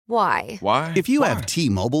Why? Why? If you have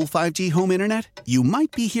T-Mobile 5G home internet, you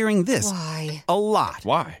might be hearing this Why? a lot.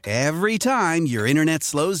 Why? Every time your internet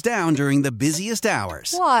slows down during the busiest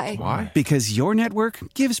hours. Why? Why? Because your network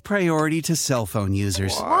gives priority to cell phone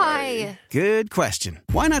users. Why? Good question.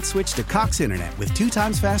 Why not switch to Cox Internet with 2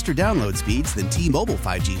 times faster download speeds than T-Mobile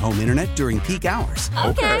 5G home internet during peak hours?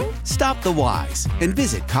 Okay. Stop the whys and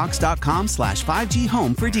visit cox.com/5G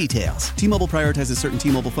home for details. T-Mobile prioritizes certain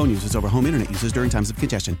T-Mobile phone users over home internet users during times of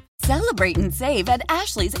congestion. Celebrate and save at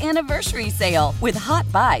Ashley's Anniversary Sale. With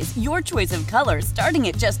Hot Buys, your choice of colors starting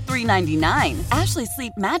at just $3.99. Ashley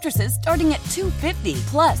Sleep mattresses starting at $2.50.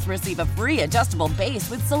 Plus, receive a free adjustable base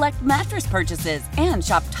with select mattress purchases. And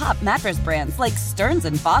shop top mattress brands like Stearns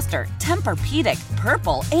 & Foster, Tempur-Pedic,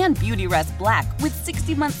 Purple, and Beautyrest Black with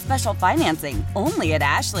 60-month special financing. Only at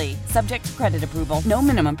Ashley. Subject to credit approval. No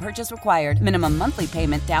minimum purchase required. Minimum monthly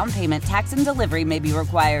payment, down payment, tax, and delivery may be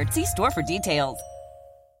required. See store for details.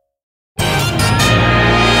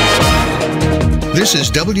 This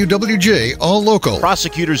is WWJ All Local.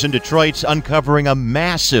 Prosecutors in Detroit uncovering a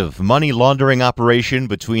massive money laundering operation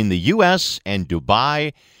between the U.S. and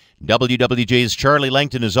Dubai. WWJ's Charlie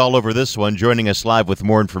Langton is all over this one, joining us live with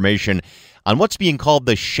more information on what's being called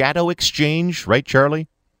the Shadow Exchange. Right, Charlie?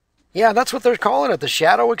 Yeah, that's what they're calling it, the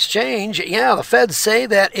Shadow Exchange. Yeah, the feds say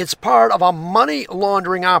that it's part of a money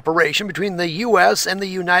laundering operation between the U.S. and the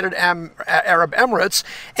United Arab Emirates,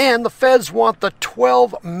 and the feds want the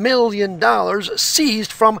 $12 million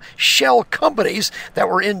seized from shell companies that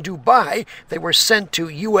were in Dubai. They were sent to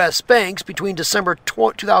U.S. banks between December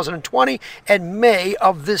 2020 and May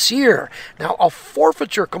of this year. Now, a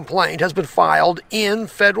forfeiture complaint has been filed in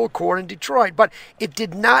federal court in Detroit, but it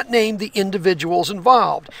did not name the individuals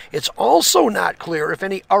involved. It's also not clear if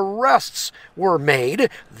any arrests were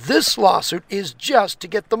made. This lawsuit is just to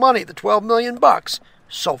get the money, the $12 million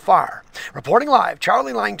so far. Reporting live,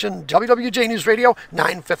 Charlie Langton, WWJ News Radio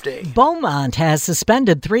 950. Beaumont has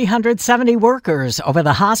suspended 370 workers over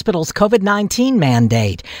the hospital's COVID-19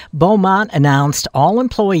 mandate. Beaumont announced all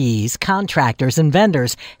employees, contractors, and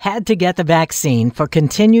vendors had to get the vaccine for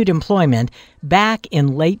continued employment back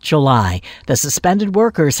in late July. The suspended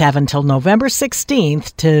workers have until November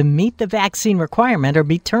 16th to meet the vaccine requirement or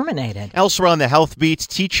be terminated. Elsewhere on the Health Beat,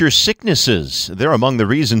 teacher sicknesses. They're among the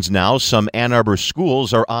reasons now some Ann Arbor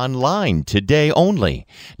schools are online today only.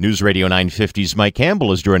 News Radio 950's Mike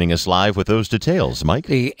Campbell is joining us live with those details. Mike?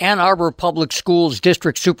 The Ann Arbor Public Schools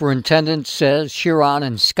District Superintendent says Huron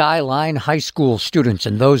and Skyline High School students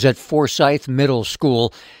and those at Forsyth Middle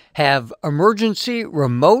School have emergency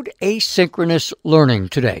remote asynchronous learning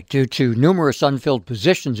today due to numerous unfilled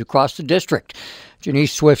positions across the district.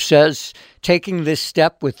 Janice Swift says taking this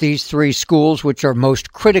step with these 3 schools, which are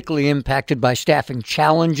most critically impacted by staffing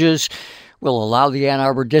challenges, will allow the Ann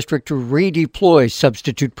Arbor District to redeploy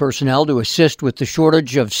substitute personnel to assist with the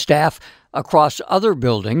shortage of staff across other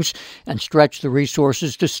buildings and stretch the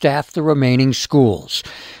resources to staff the remaining schools.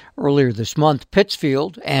 Earlier this month,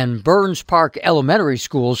 Pittsfield and Burns Park Elementary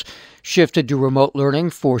Schools shifted to remote learning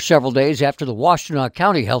for several days after the Washtenaw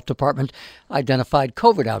County Health Department identified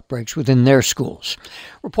COVID outbreaks within their schools.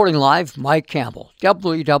 Reporting live, Mike Campbell,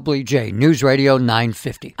 WWJ News Radio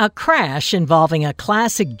 950. A crash involving a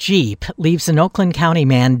classic Jeep leaves an Oakland County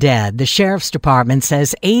man dead. The Sheriff's Department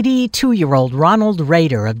says 82-year-old Ronald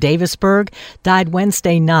Rader of Davisburg died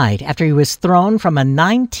Wednesday night after he was thrown from a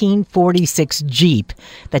 1946 Jeep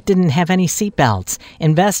that didn't have any seatbelts.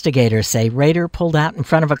 Investigators say Rader pulled out in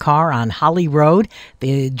front of a car on Holly Road.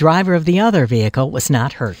 The driver of the other vehicle was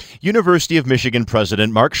not hurt. University of Michigan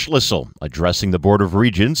President Mark Schlissel addressing the Board of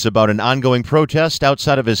Regents about an ongoing protest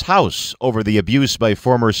outside of his house over the abuse by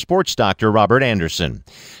former sports doctor Robert Anderson.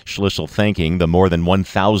 Schlissel thanking the more than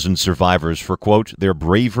 1,000 survivors for, quote, their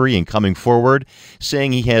bravery in coming forward,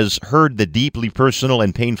 saying he has heard the deeply personal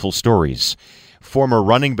and painful stories. Former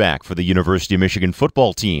running back for the University of Michigan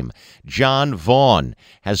football team, John Vaughn,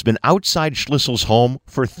 has been outside Schlissel's home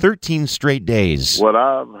for 13 straight days. What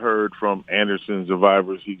I've heard from Anderson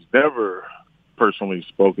survivors, he's never personally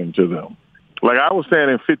spoken to them. Like, I was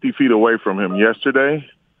standing 50 feet away from him yesterday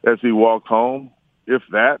as he walked home, if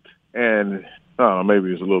that, and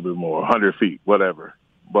maybe it's a little bit more, 100 feet, whatever.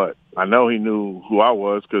 But I know he knew who I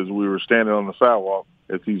was because we were standing on the sidewalk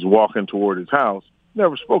as he's walking toward his house.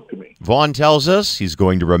 Never spoke to me. Vaughn tells us he's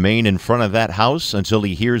going to remain in front of that house until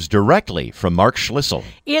he hears directly from Mark Schlissel.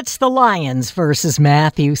 It's the Lions versus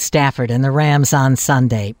Matthew Stafford and the Rams on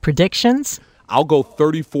Sunday. Predictions? I'll go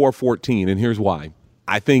 34-14, and here's why.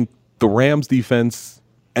 I think the Rams defense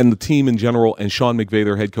and the team in general and Sean McVay,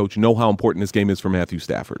 their head coach, know how important this game is for Matthew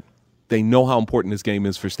Stafford. They know how important this game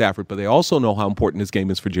is for Stafford, but they also know how important this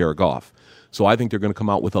game is for Jared Goff. So I think they're going to come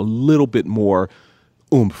out with a little bit more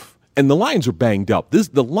oomph. And the Lions are banged up.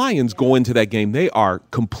 The Lions go into that game, they are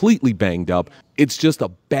completely banged up. It's just a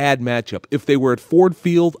bad matchup. If they were at Ford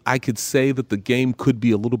Field, I could say that the game could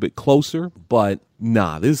be a little bit closer, but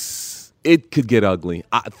it could get ugly.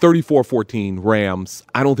 34-14 Rams.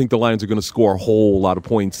 I don't think the Lions are going to score a whole lot of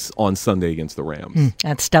points on Sunday against the Rams.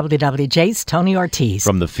 That's WWJ's Tony Ortiz.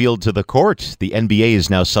 From the field to the court, the NBA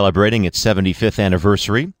is now celebrating its 75th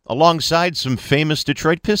anniversary alongside some famous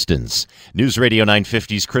Detroit Pistons. News Radio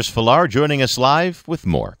 950's Chris Villar joining us live with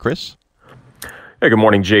more. Chris? Hey, good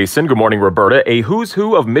morning, Jason. Good morning, Roberta. A who's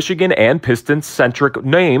who of Michigan and Pistons-centric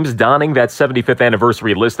names donning that 75th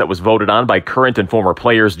anniversary list that was voted on by current and former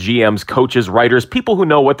players, GMs, coaches, writers, people who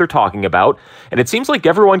know what they're talking about. And it seems like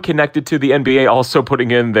everyone connected to the NBA also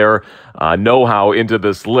putting in their know-how into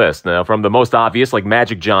this list. Now, from the most obvious, like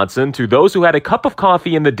Magic Johnson, to those who had a cup of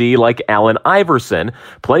coffee in the D, like Allen Iverson.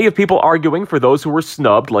 Plenty of people arguing for those who were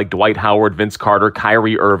snubbed, like Dwight Howard, Vince Carter,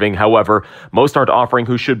 Kyrie Irving. However, most aren't offering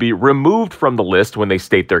who should be removed from the list when they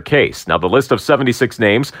state their case. Now, the list of 76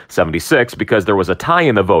 names, 76 because there was a tie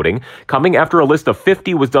in the voting, coming after a list of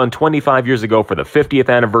 50 was done 25 years ago for the 50th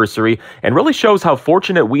anniversary, and really shows how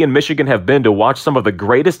fortunate we in Michigan have been to watch some of the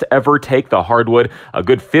greatest ever take the hardwood. A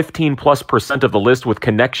good 15+% of the list with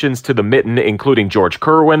connections to the mitten, including George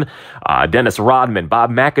Kerwin, Dennis Rodman,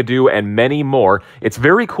 Bob McAdoo, and many more. It's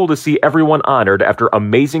very cool to see everyone honored after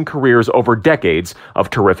amazing careers over decades of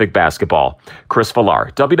terrific basketball. Chris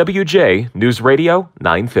Villar, WWJ News Radio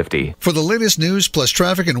 950. For the latest news plus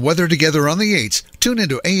traffic and weather together on the 8s, tune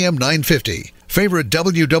into AM 950. Favorite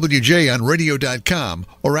WWJ on radio.com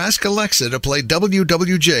or ask Alexa to play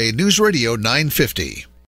WWJ News Radio 950.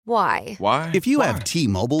 Why? If you have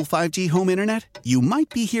T-Mobile 5G home internet, you might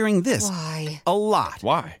be hearing this a lot.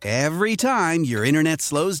 Why? Every time your internet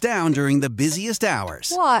slows down during the busiest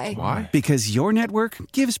hours. Why? Because your network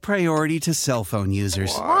gives priority to cell phone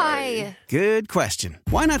users. Why? Good question.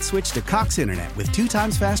 Why not switch to Cox Internet with 2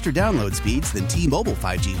 times faster download speeds than T-Mobile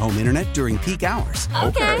 5G home internet during peak hours?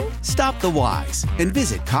 Okay. Stop the whys and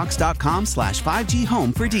visit cox.com/5G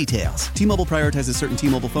home for details. T-Mobile prioritizes certain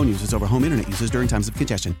T-Mobile phone users over home internet users during times of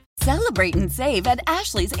congestion. Celebrate and save at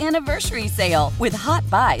Ashley's Anniversary Sale. With Hot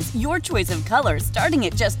Buys, your choice of colors starting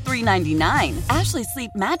at just $3.99. Ashley Sleep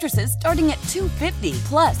mattresses starting at $2.50.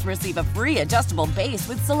 Plus, receive a free adjustable base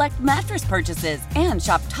with select mattress purchases. And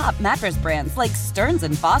shop top mattress brands like Stearns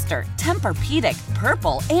 & Foster, Tempur-Pedic,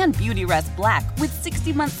 Purple, and Beautyrest Black with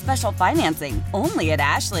 60-month special financing. Only at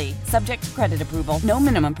Ashley. Subject to credit approval. No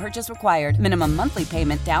minimum purchase required. Minimum monthly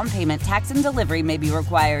payment, down payment, tax, and delivery may be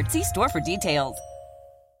required. See store for details.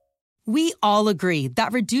 We all agree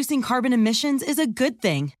that reducing carbon emissions is a good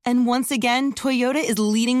thing. And once again, Toyota is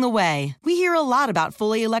leading the way. We hear a lot about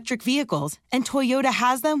fully electric vehicles, and Toyota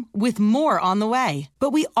has them with more on the way. But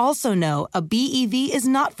we also know a BEV is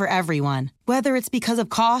not for everyone, whether it's because of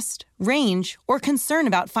cost, range, or concern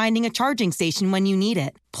about finding a charging station when you need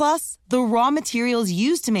it. Plus, the raw materials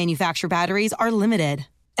used to manufacture batteries are limited.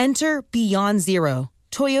 Enter Beyond Zero,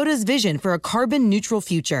 Toyota's vision for a carbon-neutral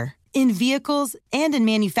future. In vehicles and in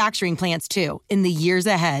manufacturing plants, too, in the years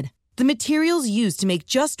ahead. The materials used to make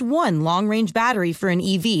just one long-range battery for an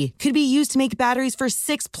EV could be used to make batteries for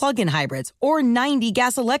 6 plug-in hybrids or 90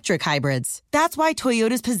 gas-electric hybrids. That's why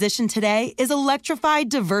Toyota's position today is electrified,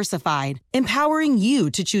 diversified, empowering you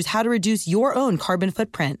to choose how to reduce your own carbon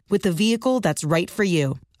footprint with the vehicle that's right for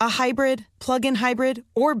you. A hybrid, plug-in hybrid,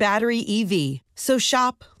 or battery EV. So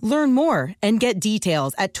shop, learn more, and get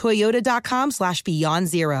details at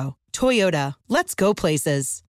toyota.com/beyondzero. Toyota, let's go places.